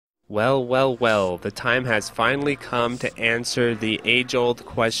Well, well, well, the time has finally come to answer the age-old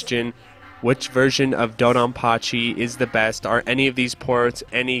question, which version of Dodonpachi is the best? Are any of these ports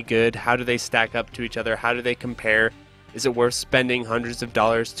any good? How do they stack up to each other? How do they compare? Is it worth spending hundreds of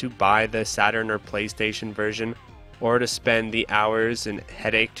dollars to buy the Saturn or PlayStation version, or to spend the hours and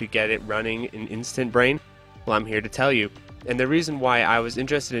headache to get it running in Instant Brain? Well, I'm here to tell you. And the reason why I was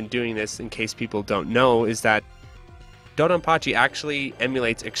interested in doing this, in case people don't know, is that Dodonpachi actually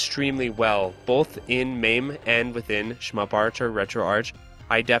emulates extremely well, both in MAME and within ShmupArch or RetroArch.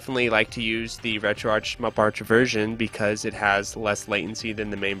 I definitely like to use the RetroArch ShmupArch version because it has less latency than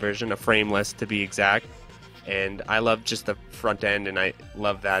the MAME version, a frame less to be exact. And I love just the front end, and I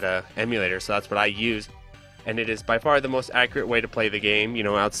love that emulator, so that's what I use. And it is by far the most accurate way to play the game, you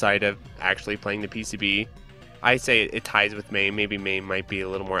know, outside of actually playing the PCB. I say it ties with MAME. Maybe MAME might be a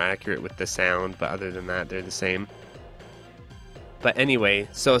little more accurate with the sound, but other than that, they're the same. But anyway,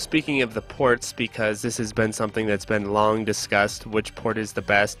 so speaking of the ports, because this has been something that's been long discussed, which port is the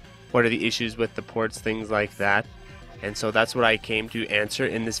best, what are the issues with the ports, things like that. And so that's what I came to answer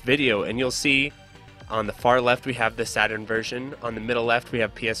in this video. And you'll see on the far left we have the Saturn version, on the middle left we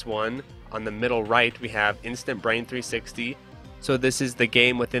have PS1, on the middle right we have Instant Brain 360. So this is the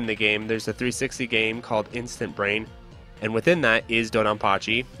game within the game. There's a 360 game called Instant Brain, and within that is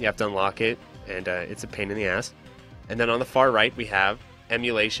Dodonpachi. You have to unlock it, and it's a pain in the ass. And then on the far right we have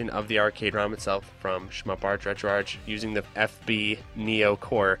emulation of the arcade ROM itself from ShmupArch, RetroArch, using the FB Neo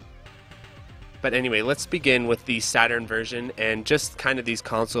core. But anyway, let's begin with the Saturn version and just kind of these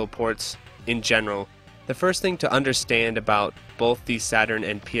console ports in general. The first thing to understand about both the Saturn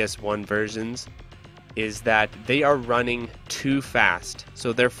and PS1 versions is that they are running too fast.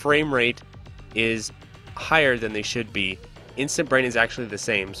 So their frame rate is higher than they should be. Instant Brain is actually the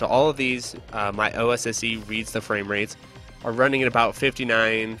same. So all of these, my OSSE reads the frame rates, are running at about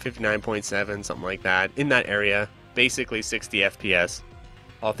 59, 59.7, something like that, in that area, basically 60 FPS,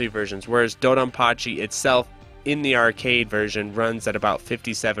 all three versions. Whereas Dodonpachi itself, in the arcade version, runs at about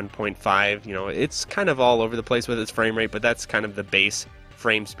 57.5. You know, it's kind of all over the place with its frame rate, but that's kind of the base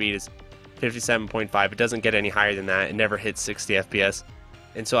frame speed is 57.5. It doesn't get any higher than that. It never hits 60 FPS.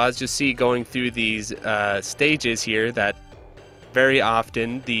 And so as you see going through these stages here, that very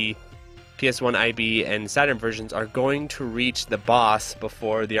often the PS1 IB and Saturn versions are going to reach the boss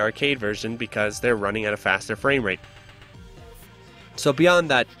before the arcade version because they're running at a faster frame rate. So beyond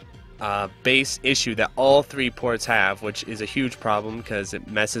that base issue that all three ports have, which is a huge problem because it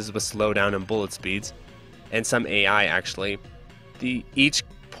messes with slowdown and bullet speeds, and some AI actually, each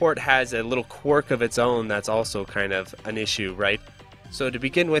port has a little quirk of its own that's also kind of an issue, right? So to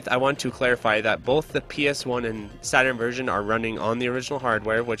begin with, I want to clarify that both the PS1 and Saturn version are running on the original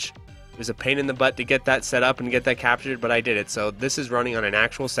hardware, which was a pain in the butt to get that set up and get that captured, but I did it. So this is running on an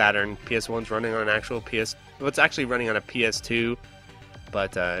actual Saturn, PS1's running on an actual well, it's actually running on a PS2,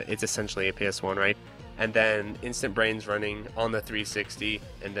 but it's essentially a PS1, right? And then Instant Brain's running on the 360,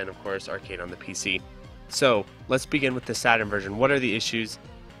 and then of course arcade on the PC. So let's begin with the Saturn version. What are the issues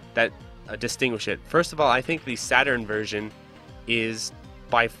that distinguish it? First of all, I think the Saturn version is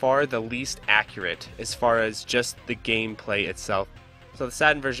by far the least accurate as far as just the gameplay itself. So the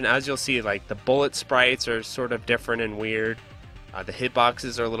Saturn version, as you'll see, like the bullet sprites are sort of different and weird. The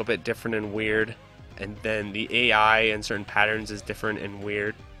hitboxes are a little bit different and weird. And then the AI and certain patterns is different and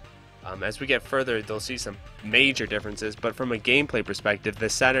weird. As we get further, they'll see some major differences, but from a gameplay perspective, the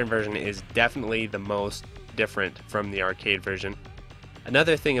Saturn version is definitely the most different from the arcade version.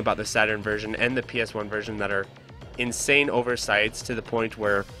 Another thing about the Saturn version and the PS1 version that are insane oversights to the point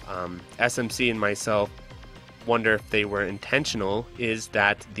where SMC and myself wonder if they were intentional is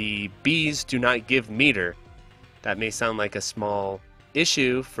that the Bs do not give meter. That may sound like a small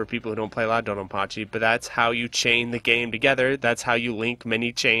issue for people who don't play a lot of Dodonpachi, but that's how you chain the game together. That's how you link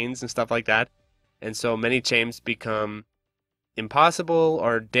many chains and stuff like that. And so many chains become impossible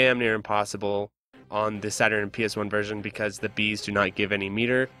or damn near impossible on the Saturn and PS1 version because the Bs do not give any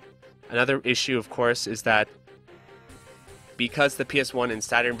meter. Another issue, of course, is that because the PS1 and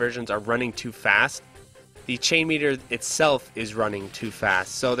Saturn versions are running too fast, the chain meter itself is running too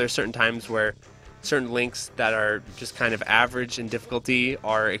fast. So there's certain times where certain links that are just kind of average in difficulty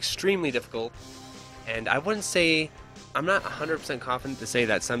are extremely difficult. And I wouldn't say, I'm not 100% confident to say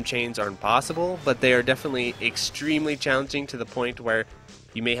that some chains are impossible, but they are definitely extremely challenging to the point where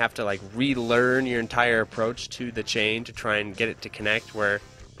you may have to like relearn your entire approach to the chain to try and get it to connect, where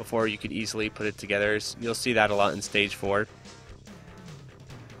before you could easily put it together. You'll see that a lot in Stage 4.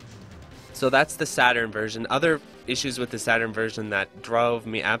 So that's the Saturn version. Other issues with the Saturn version that drove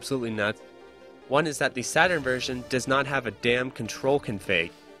me absolutely nuts. One is that the Saturn version does not have a damn control config.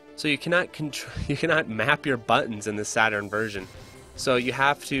 So you cannot you cannot map your buttons in the Saturn version. So you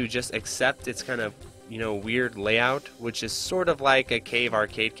have to just accept its kind of, you know, weird layout, which is sort of like a cave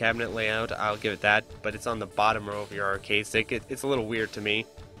arcade cabinet layout. I'll give it that, but it's on the bottom row of your arcade stick. It's a little weird to me.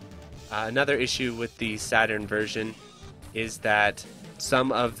 Another issue with the Saturn version is that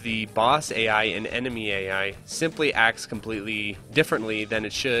some of the boss AI and enemy AI simply acts completely differently than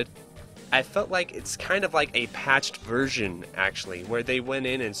it should. I felt like it's kind of like a patched version, actually, where they went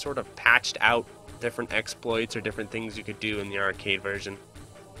in and sort of patched out different exploits or different things you could do in the arcade version.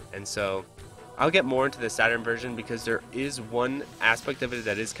 And so I'll get more into the Saturn version because there is one aspect of it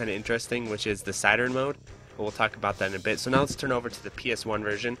that is kind of interesting, which is the Saturn mode. But we'll talk about that in a bit. So now let's turn over to the PS1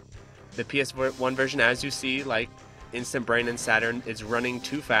 version. The PS1 version, as you see, like Instant Brain and Saturn, is running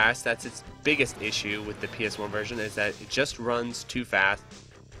too fast. That's its biggest issue with the PS1 version, is that it just runs too fast.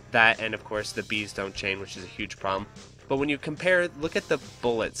 That, and of course the bees don't chain, which is a huge problem. But when you compare, look at the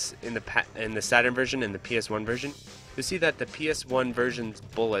bullets in the Saturn version and the PS1 version, you'll see that the PS1 version's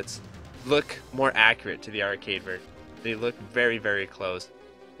bullets look more accurate to the arcade version. They look very, very close,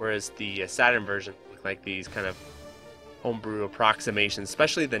 whereas the Saturn version look like these kind of homebrew approximations,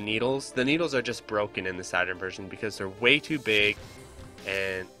 especially the needles. The needles are just broken in the Saturn version because they're way too big,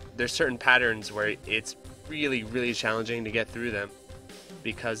 and there's certain patterns where it's really, really challenging to get through them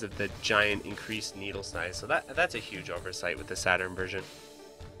because of the giant increased needle size. So that's a huge oversight with the Saturn version.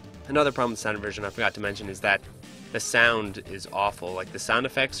 Another problem with the Saturn version I forgot to mention is that the sound is awful. Like, the sound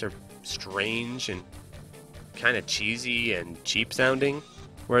effects are strange and kind of cheesy and cheap sounding,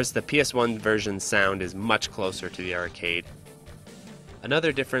 whereas the PS1 version sound is much closer to the arcade.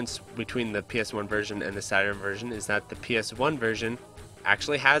 Another difference between the PS1 version and the Saturn version is that the PS1 version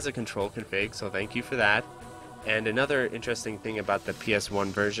actually has a control config, so thank you for that. And another interesting thing about the PS1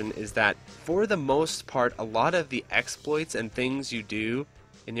 version is that, for the most part, a lot of the exploits and things you do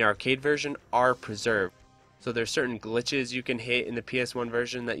in the arcade version are preserved. So there's certain glitches you can hit in the PS1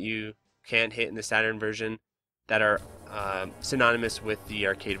 version that you can't hit in the Saturn version that are synonymous with the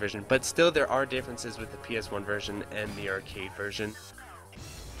arcade version. But still, there are differences with the PS1 version and the arcade version.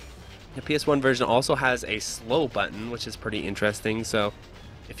 The PS1 version also has a slow button, which is pretty interesting. So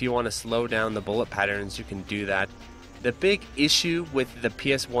if you want to slow down the bullet patterns, you can do that. The big issue with the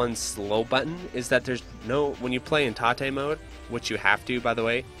PS1 slow button is that there's no, when you play in Tate mode, which you have to, by the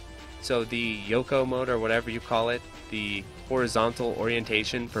way, so the Yoko mode, or whatever you call it, the horizontal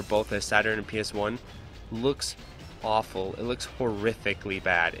orientation for both the Saturn and PS1 looks awful. It looks horrifically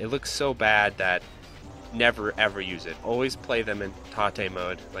bad. It looks so bad that never ever use it. Always play them in Tate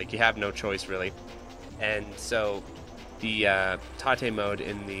mode. Like, you have no choice, really. And so the Tate mode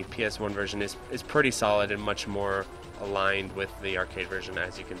in the PS1 version is pretty solid and much more aligned with the arcade version,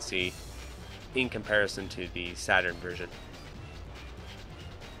 as you can see, in comparison to the Saturn version.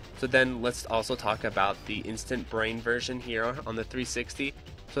 So then let's also talk about the Instant Brain version here on the 360.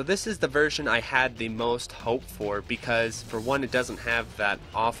 So this is the version I had the most hope for because, for one, it doesn't have that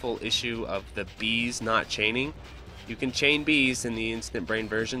awful issue of the bees not chaining. You can chain bees in the Instant Brain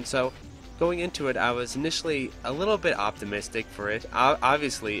version, so going into it, I was initially a little bit optimistic for it.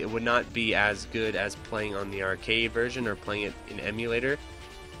 Obviously, it would not be as good as playing on the arcade version or playing it in emulator.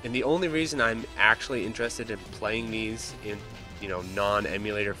 And the only reason I'm actually interested in playing these in, you know,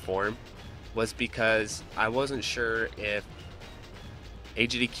 non-emulator form was because I wasn't sure if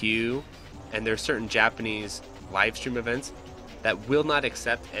AGDQ, and there are certain Japanese live stream events that will not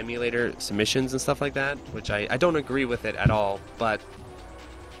accept emulator submissions and stuff like that, which I don't agree with it at all, but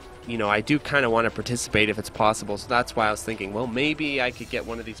you know, I do kind of want to participate if it's possible. So that's why I was thinking, well, maybe I could get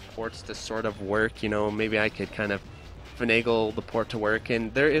one of these ports to sort of work, you know, maybe I could kind of finagle the port to work.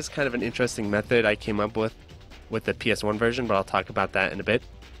 And there is kind of an interesting method I came up with the PS1 version, but I'll talk about that in a bit.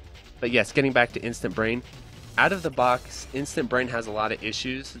 But yes, getting back to Instant Brain, out of the box, Instant Brain has a lot of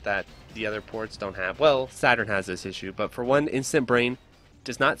issues that the other ports don't have. Well, Saturn has this issue, but for one, Instant Brain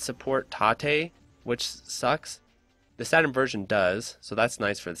does not support Tate, which sucks. The Saturn version does, so that's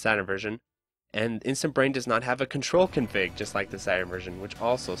nice for the Saturn version. And Instant Brain does not have a control config, just like the Saturn version, which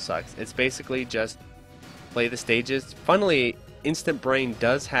also sucks. It's basically just play the stages. Funnily, Instant Brain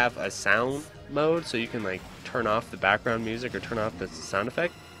does have a sound mode, so you can like turn off the background music or turn off the sound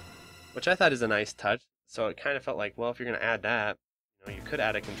effect, which I thought is a nice touch. So it kind of felt like, well, if you're going to add that, you know, you could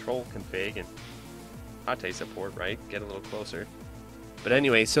add a control config and Tate support, right? Get a little closer. But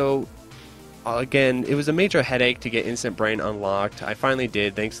anyway, so again, it was a major headache to get Instant Brain unlocked. I finally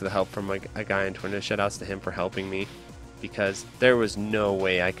did, thanks to the help from a guy on Twitter. Shoutouts to him for helping me, because there was no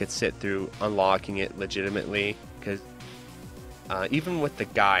way I could sit through unlocking it legitimately. Because even with the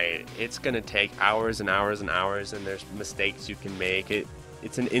guide, it's going to take hours and hours and hours, and there's mistakes you can make.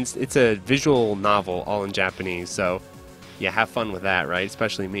 it's a visual novel all in Japanese. So yeah, have fun with that, right?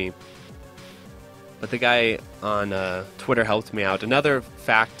 Especially me. But the guy on Twitter helped me out. Another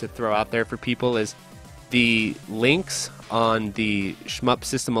fact to throw out there for people is the links on the Shmup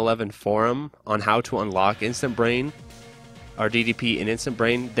System 11 forum on how to unlock Instant Brain or DDP in Instant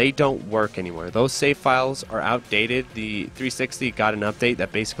Brain, they don't work anymore. Those save files are outdated. The 360 got an update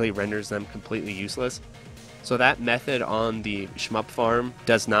that basically renders them completely useless. So that method on the Shmup farm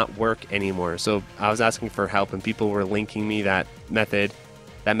does not work anymore. So I was asking for help and people were linking me that method.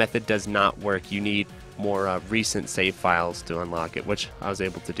 That method does not work. You need more recent save files to unlock it, which I was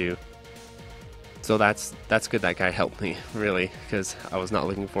able to do. So that's good that guy helped me, really, because I was not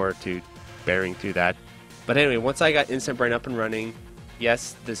looking forward to bearing through that. But anyway, once I got Instant Brain up and running,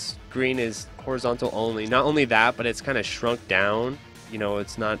 yes, the screen is horizontal only. Not only that, but it's kind of shrunk down. You know,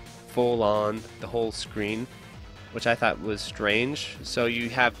 it's not full on the whole screen, which I thought was strange. So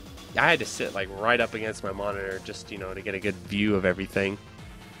I had to sit like right up against my monitor just, you know, to get a good view of everything.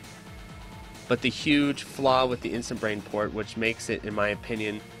 But the huge flaw with the Instant Brain port, which makes it, in my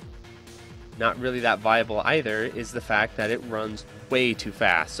opinion, not really that viable either, is the fact that it runs way too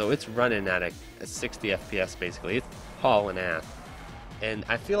fast. So it's running at a 60 FPS basically. It's hauling ass. And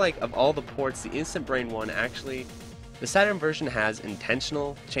I feel like of all the ports, the Instant Brain one actually, the Saturn version has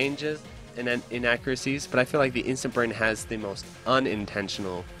intentional changes and inaccuracies, but I feel like the Instant Brain has the most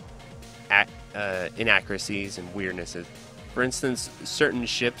unintentional inaccuracies and weirdnesses. For instance, certain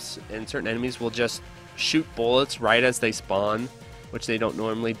ships and certain enemies will just shoot bullets right as they spawn, which they don't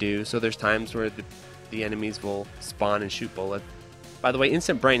normally do. So there's times where the enemies will spawn and shoot bullets. By the way,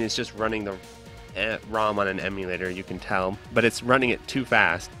 Instant Brain is just running the ROM on an emulator, you can tell, but it's running it too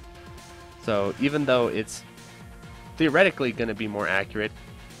fast. So even though it's theoretically going to be more accurate,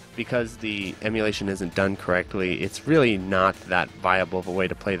 because the emulation isn't done correctly, it's really not that viable of a way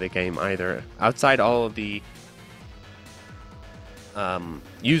to play the game either. Outside all of the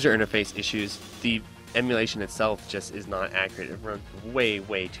user interface issues, the emulation itself just is not accurate. It runs way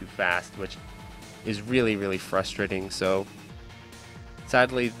too fast, which is really frustrating. So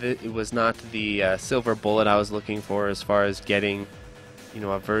sadly, it was not the silver bullet I was looking for as far as getting, you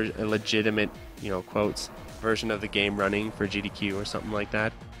know, a legitimate, you know, quotes, version of the game running for GDQ or something like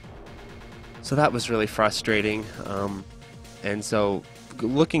that. So that was really frustrating. And so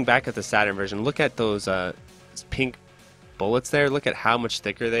looking back at the Saturn version, look at those pink bullets there. Look at how much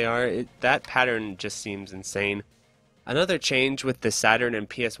thicker they are. That pattern just seems insane. Another change with the Saturn and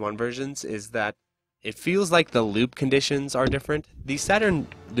PS1 versions is that it feels like the loop conditions are different. The Saturn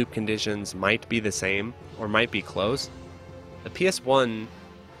loop conditions might be the same or might be close. The PS1,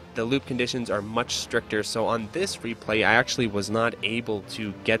 the loop conditions are much stricter, so on this replay I actually was not able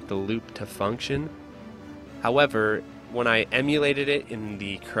to get the loop to function. However, when I emulated it in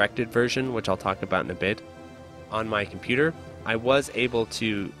the corrected version, which I'll talk about in a bit, on my computer, I was able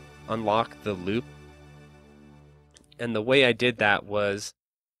to unlock the loop. And the way I did that was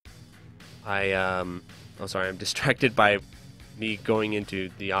I'm distracted by me going into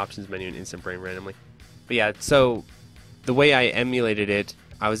the options menu in Instant Brain randomly. But yeah, so the way I emulated it,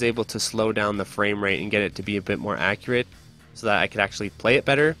 I was able to slow down the frame rate and get it to be a bit more accurate so that I could actually play it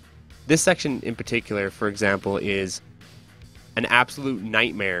better. This section in particular, for example, is an absolute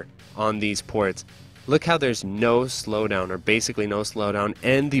nightmare on these ports. Look how there's no slowdown, or basically no slowdown,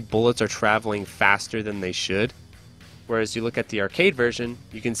 and the bullets are traveling faster than they should. Whereas you look at the arcade version,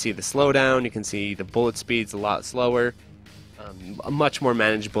 you can see the slowdown, you can see the bullet speed's a lot slower, much more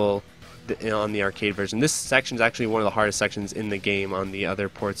manageable on the arcade version. This section is actually one of the hardest sections in the game on the other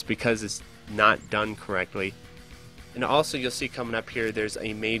ports because it's not done correctly. And also you'll see coming up here, there's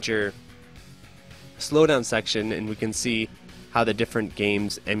a major slowdown section, and we can see how the different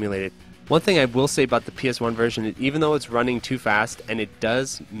games emulate it. One thing I will say about the PS1 version, even though it's running too fast and it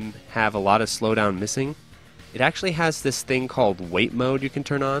does have a lot of slowdown missing, it actually has this thing called wait mode you can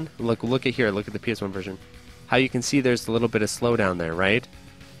turn on. Look at here, look at the PS1 version. How you can see there's a little bit of slowdown there, right?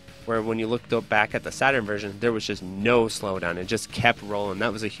 Where when you look back at the Saturn version, there was just no slowdown. It just kept rolling.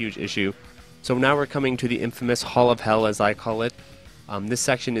 That was a huge issue. So now we're coming to the infamous Hall of Hell, as I call it. This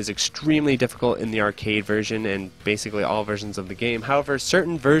section is extremely difficult in the arcade version and basically all versions of the game. However,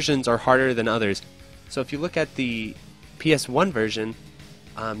 certain versions are harder than others. So if you look at the PS1 version,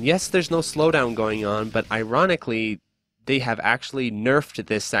 yes, there's no slowdown going on, but ironically, they have actually nerfed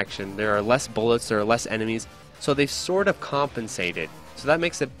this section. There are less bullets, there are less enemies, so they've sort of compensated. So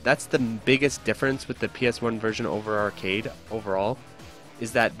that's the biggest difference with the PS1 version over arcade overall,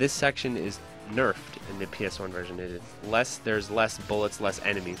 is that this section is nerfed in the PS1 version. It is there's less bullets, less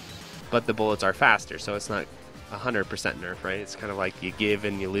enemies, but the bullets are faster, so it's not 100% nerf, right? It's kind of like you give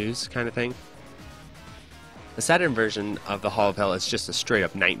and you lose kind of thing. The Saturn version of the Hall of Hell is just a straight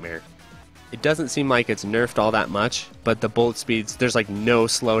up nightmare. It doesn't seem like it's nerfed all that much, but the bullet speeds, there's like no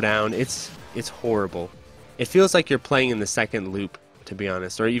slowdown. It's horrible. It feels like you're playing in the second loop, to be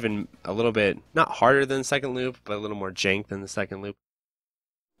honest, or even a little bit, not harder than the second loop, but a little more jank than the second loop.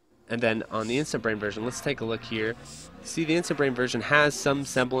 And then on the Instant Brain version, let's take a look here. See, the Instant Brain version has some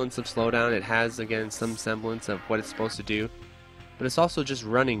semblance of slowdown. It has, again, some semblance of what it's supposed to do, but it's also just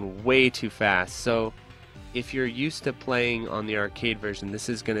running way too fast. So if you're used to playing on the arcade version, this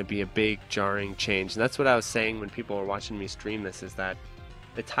is going to be a big jarring change. And that's what I was saying when people were watching me stream this, is that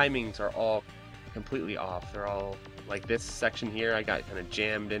the timings are all completely off. They're all like this section here, I got kind of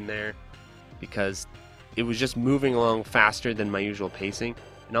jammed in there because it was just moving along faster than my usual pacing.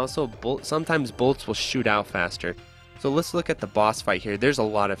 And also sometimes bullets will shoot out faster. So let's look at the boss fight here. There's a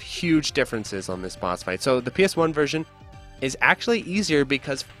lot of huge differences on this boss fight. So the PS1 version is actually easier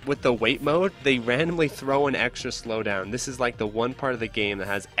because with the wait mode, they randomly throw an extra slowdown. This is like the one part of the game that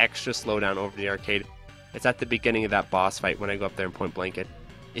has extra slowdown over the arcade. It's at the beginning of that boss fight when I go up there and point blank it.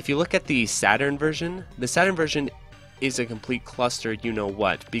 If you look at the Saturn version is a complete cluster, you know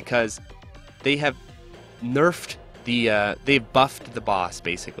what, because they have nerfed they've buffed the boss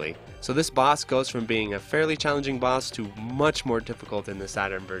basically. So this boss goes from being a fairly challenging boss to much more difficult in the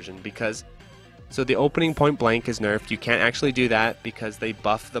Saturn version because so the opening point blank is nerfed. You can't actually do that because they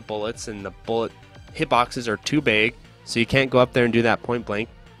buff the bullets and the bullet hitboxes are too big, so you can't go up there and do that point blank.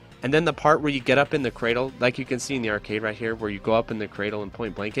 And then the part where you get up in the cradle, like you can see in the arcade right here, where you go up in the cradle and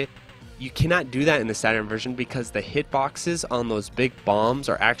point blank it, you cannot do that in the Saturn version because the hitboxes on those big bombs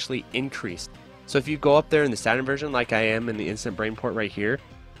are actually increased. So if you go up there in the Saturn version, like I am in the Instant Brain port right here,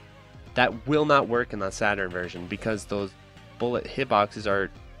 that will not work in the Saturn version because those bullet hitboxes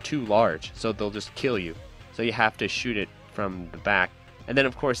are too large, so they'll just kill you. So you have to shoot it from the back. And then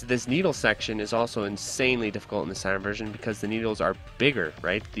of course this needle section is also insanely difficult in the Saturn version because the needles are bigger,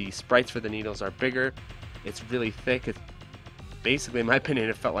 right? The sprites for the needles are bigger. It's really thick. It's basically, in my opinion,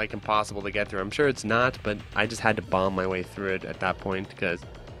 it felt like impossible to get through. I'm sure it's not, but I just had to bomb my way through it at that point because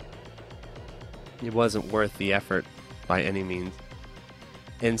it wasn't worth the effort by any means.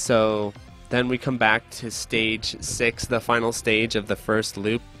 And so then we come back to stage 6, the final stage of the first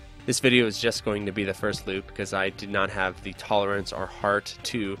loop. This video is just going to be the first loop because I did not have the tolerance or heart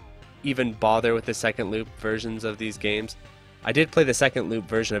to even bother with the second loop versions of these games. I did play the second loop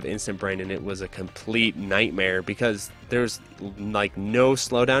version of Instant Brain and it was a complete nightmare because there's like no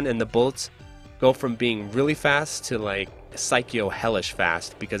slowdown and the bullets go from being really fast to like psycho hellish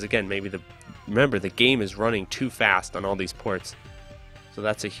fast because again, remember the game is running too fast on all these ports. So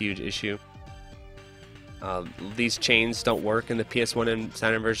that's a huge issue. These chains don't work in the PS1 and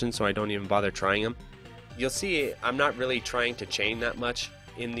Saturn version, so I don't even bother trying them. You'll see I'm not really trying to chain that much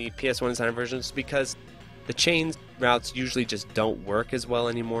in the PS1 and Saturn versions because the chain routes usually just don't work as well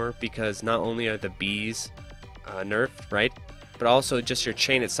anymore because not only are the bees nerfed, right, but also just your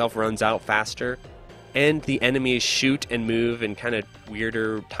chain itself runs out faster and the enemies shoot and move in kind of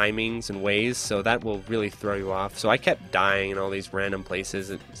weirder timings and ways, so that will really throw you off. So I kept dying in all these random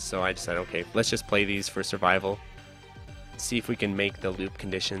places, so I decided, okay, let's just play these for survival, see if we can make the loop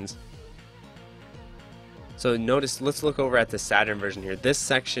conditions. So notice, let's look over at the Saturn version here. This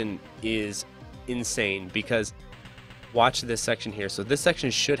section is insane because watch this section here. So this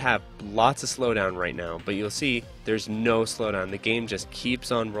section should have lots of slowdown right now, but you'll see there's no slowdown. The game just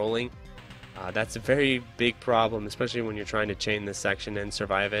keeps on rolling. That's a very big problem, especially when you're trying to chain this section and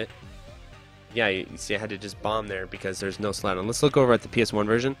survive it. Yeah, you see I had to just bomb there because there's no slowdown. Let's look over at the PS1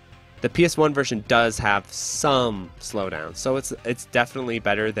 version. The PS1 version does have some slowdown, so it's definitely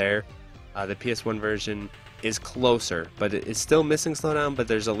better there. The PS1 version is closer, but it's still missing slowdown, but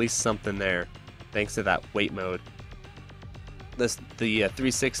there's at least something there thanks to that wait mode. The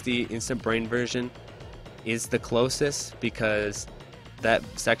 360 Instant Brain version is the closest because that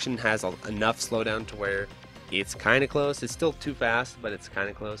section has enough slowdown to where it's kind of close. It's still too fast, but it's kind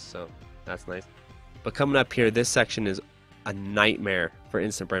of close, so that's nice. But coming up here, this section is a nightmare for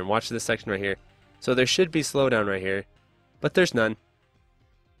Instant Brain. Watch this section right here. So there should be slowdown right here, but there's none.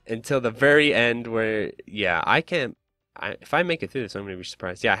 Until the very end where, yeah, if I make it through this, I'm going to be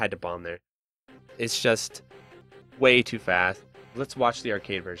surprised. Yeah, I had to bomb there. It's just way too fast. Let's watch the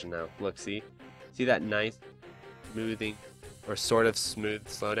arcade version now. Look, see that nice smoothing or sort of smooth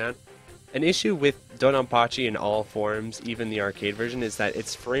slowdown? An issue with Dodonpachi in all forms, even the arcade version, is that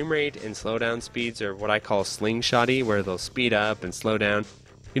its frame rate and slowdown speeds are what I call slingshotty, where they'll speed up and slow down.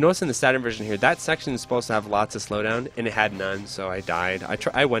 You notice in the Saturn version here, that section is supposed to have lots of slowdown, and it had none, so I died.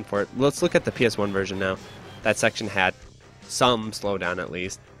 I went for it. Let's look at the PS1 version now. that section had some slowdown at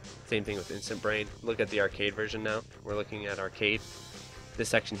least. Same thing with Instant Brain. Look at the arcade version now. We're looking at arcade. This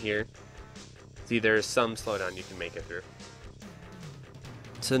section here. See, there's some slowdown you can make it through.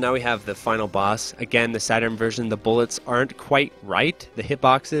 So now we have the final boss. Again, the Saturn version, the bullets aren't quite right. The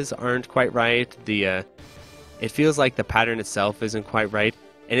hitboxes aren't quite right. It feels like the pattern itself isn't quite right.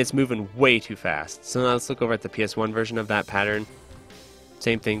 And it's moving way too fast. So now let's look over at the PS1 version of that pattern.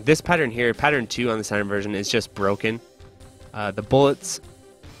 Same thing. This pattern here, pattern 2 on the Saturn version, is just broken. The bullets,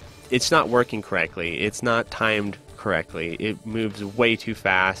 it's not working correctly. It's not timed correctly. It moves way too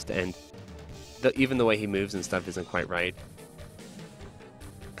fast, and even the way he moves and stuff isn't quite right.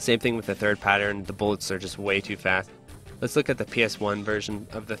 Same thing with the third pattern. The bullets are just way too fast. Let's look at the PS1 version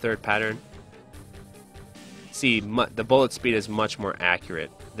of the third pattern. See, the bullet speed is much more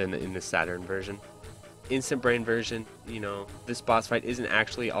accurate than in the Saturn version. Instant Brain version, you know, this boss fight isn't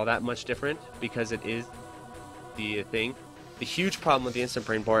actually all that much different because it is the thing. The huge problem with the Instant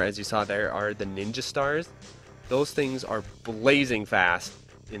Brain port, as you saw there, are the ninja stars. Those things are blazing fast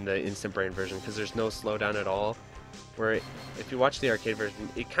in the Instant Brain version because there's no slowdown at all. Where if you watch the arcade version,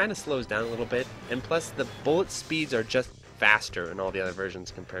 it kind of slows down a little bit, and plus the bullet speeds are just faster in all the other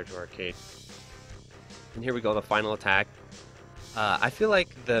versions compared to arcade. And here we go, the final attack. I feel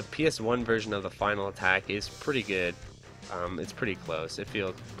like the PS1 version of the final attack is pretty good. It's pretty close. It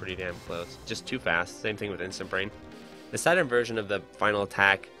feels pretty damn close. Just too fast. Same thing with Instant Brain. The Saturn version of the final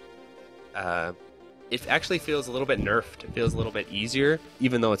attack, it actually feels a little bit nerfed. It feels a little bit easier,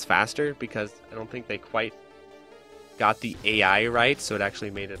 even though it's faster, because I don't think they quite got the AI right, so it actually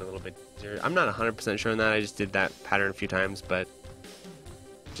made it a little bit easier. I'm not 100% sure on that. I just did that pattern a few times, but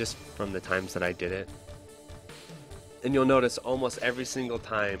just from the times that I did it. And you'll notice almost every single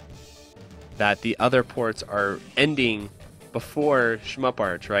time that the other ports are ending before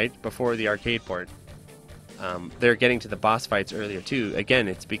ShmupArch, right? Before the arcade port. They're getting to the boss fights earlier too. Again,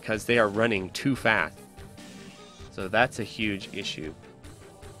 it's because they are running too fast. So that's a huge issue.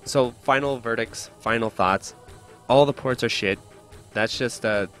 So final verdicts, final thoughts. All the ports are shit. That's just,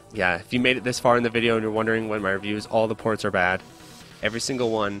 yeah, if you made it this far in the video and you're wondering what my review is, all the ports are bad. Every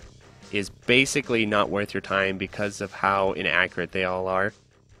single one is basically not worth your time because of how inaccurate they all are.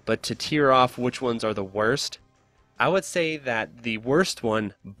 But to tier off which ones are the worst, I would say that the worst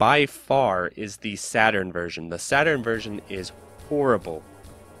one by far is the Saturn version. The Saturn version is horrible.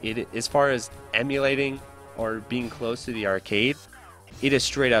 As far as emulating or being close to the arcade, it is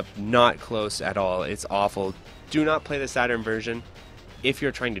straight up not close at all. It's awful. Do not play the Saturn version if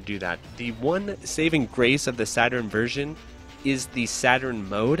you're trying to do that. The one saving grace of the Saturn version is the Saturn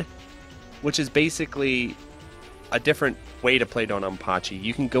mode, which is basically a different way to play Dodonpachi.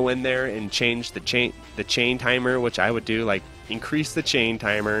 You can go in there and change the chain timer, which I would do, like increase the chain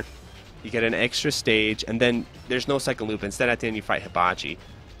timer. You get an extra stage, and then there's no second loop. Instead, at the end, you fight Hibachi.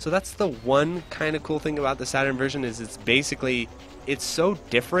 So that's the one kind of cool thing about the Saturn version, is it's so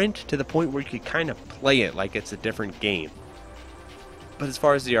different to the point where you could kind of play it like it's a different game. But as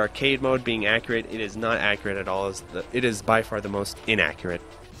far as the arcade mode being accurate, it is not accurate at all. It is by far the most inaccurate.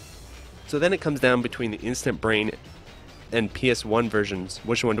 So then it comes down between the Instant Brain and PS1 versions.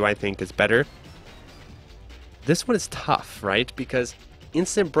 Which one do I think is better? This one is tough, right? Because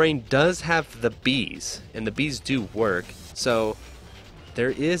Instant Brain does have the bees, and the bees do work. So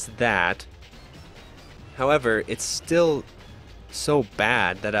there is that. However, it's still so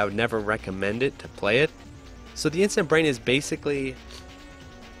bad that I would never recommend it to play it. So the Instant Brain is basically,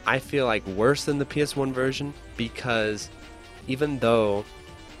 I feel like, worse than the PS1 version, because even though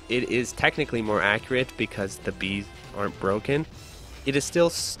it is technically more accurate because the bees aren't broken, it is still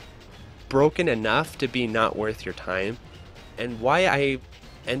broken enough to be not worth your time. And why I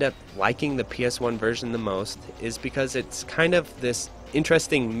end up liking the PS1 version the most is because it's kind of this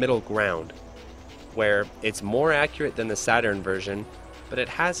interesting middle ground where it's more accurate than the Saturn version, but it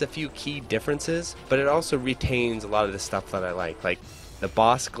has a few key differences, but it also retains a lot of the stuff that I like the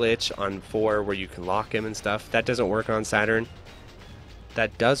boss glitch on 4 where you can lock him and stuff. That doesn't work on Saturn.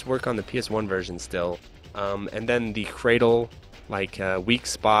 That does work on the PS1 version still. And then the cradle, weak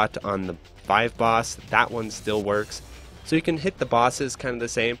spot on the 5 boss, that one still works. So you can hit the bosses kind of the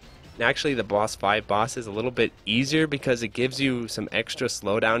same. And actually the boss 5 boss is a little bit easier because it gives you some extra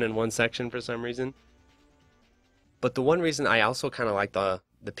slowdown in one section for some reason. But the one reason I also kind of like the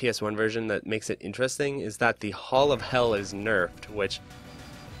PS1 version that makes it interesting is that the Hall of Hell is nerfed, which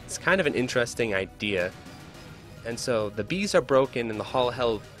is kind of an interesting idea. And so the bees are broken and the Hall of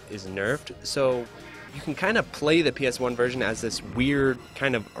Hell is nerfed, so you can kind of play the PS1 version as this weird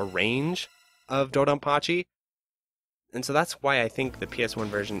kind of arrange of Dodonpachi. And so that's why I think the PS1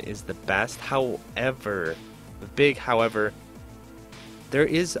 version is the best. However, the big however, there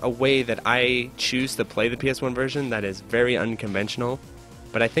is a way that I choose to play the PS1 version that is very unconventional,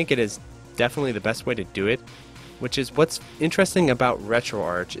 but I think it is definitely the best way to do it, which is what's interesting about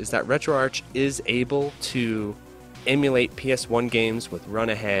RetroArch is that RetroArch is able to emulate PS1 games with run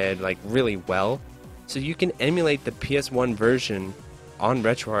ahead like really well. So you can emulate the PS1 version on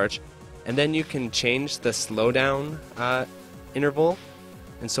RetroArch, and then you can change the slowdown interval.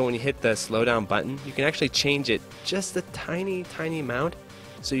 And so when you hit the slowdown button, you can actually change it just a tiny amount,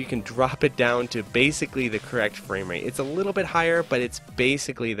 so you can drop it down to basically the correct frame rate. It's a little bit higher, but it's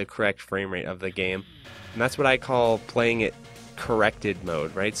basically the correct frame rate of the game. And that's what I call playing it corrected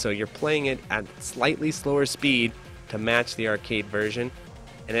mode, right? So you're playing it at slightly slower speed to match the arcade version,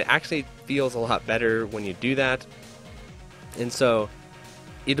 and it actually feels a lot better when you do that. And so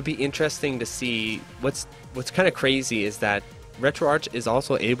it'll be interesting to see what's kind of crazy is that RetroArch is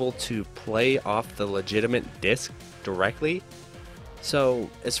also able to play off the legitimate disc directly. So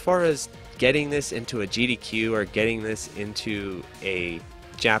as far as getting this into a GDQ or getting this into a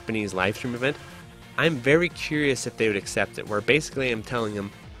Japanese livestream event, I'm very curious if they would accept it, where basically I'm telling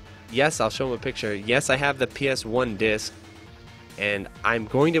them, yes, I'll show them a picture, yes, I have the PS1 disc, and I'm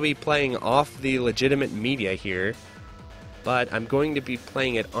going to be playing off the legitimate media here, but I'm going to be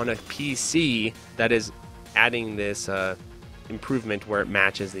playing it on a PC that is adding this improvement where it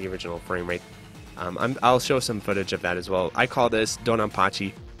matches the original frame rate. I'll show some footage of that as well. I call this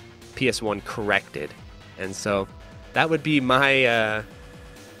Dodonpachi PS1 corrected. And so that would be my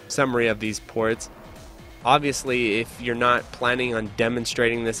summary of these ports. Obviously, if you're not planning on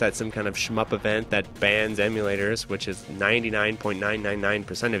demonstrating this at some kind of shmup event that bans emulators, which is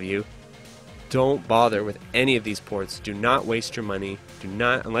 99.999% of you, don't bother with any of these ports. Do not waste your money. Do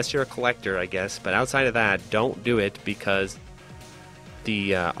not, unless you're a collector, I guess. But outside of that, don't do it, because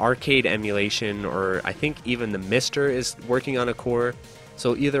the arcade emulation, or I think even the Mister is working on a core.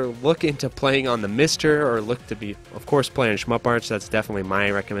 So either look into playing on the Mister or look to be, of course, play on ShmupArch. That's definitely my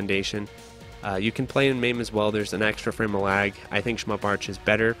recommendation. You can play in MAME as well. There's an extra frame of lag. I think ShmupArch is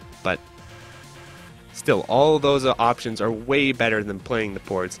better, but still, all of those options are way better than playing the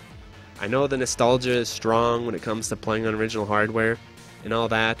ports. I know the nostalgia is strong when it comes to playing on original hardware and all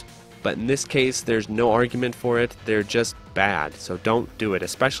that, but in this case, there's no argument for it. They're just bad, so don't do it,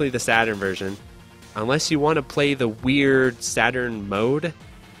 especially the Saturn version. Unless you want to play the weird Saturn mode,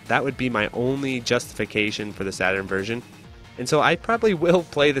 that would be my only justification for the Saturn version. And so I probably will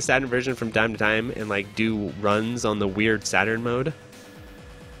play the Saturn version from time to time and like do runs on the weird Saturn mode.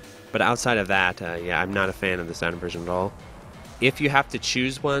 But outside of that, yeah, I'm not a fan of the Saturn version at all. If you have to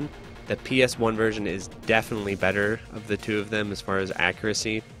choose one, the PS1 version is definitely better of the two of them as far as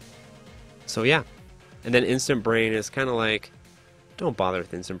accuracy. So yeah. And then Instant Brain is kind of like, don't bother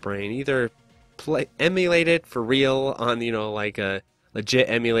with Instant Brain. Either emulate it for real on, you know, like a legit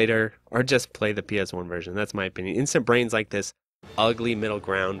emulator, or just play the PS1 version. That's my opinion. Instant Brain's like this ugly middle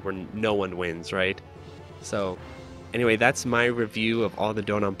ground where no one wins, right? So anyway, that's my review of all the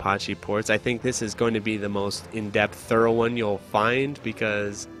Dodonpachi ports. I think this is going to be the most in-depth, thorough one you'll find,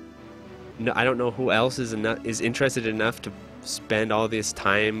 because I don't know who else is interested enough to spend all this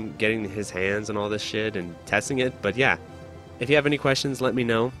time getting his hands on all this shit and testing it. But yeah, if you have any questions, let me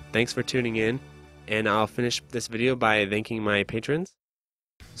know. Thanks for tuning in, and I'll finish this video by thanking my patrons.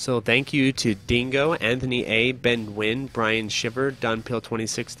 So thank you to Dingo, Anthony A, Ben Wynn, Brian Shiver,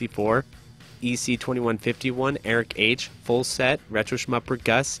 Dunpill2064, EC2151, Eric H, Full Set, Retro Shmupper,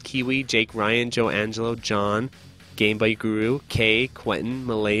 Gus, Kiwi, Jake Ryan, Joe Angelo, John, Game Boy Guru, Kay, Quentin,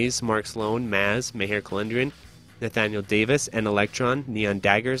 Malaise, Mark Sloan, Maz, Meher Calendrian, Nathaniel Davis, and Electron, Neon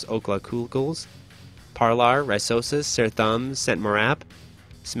Daggers, Okla Kugels, Parlar, Rysosas, Sir Thumbs, Sent Marap,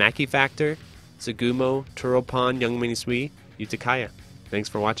 Smacky Factor, Zagumo, Turopon, Young Minisui, Utakaya. Thanks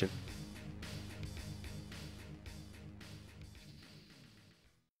for watching.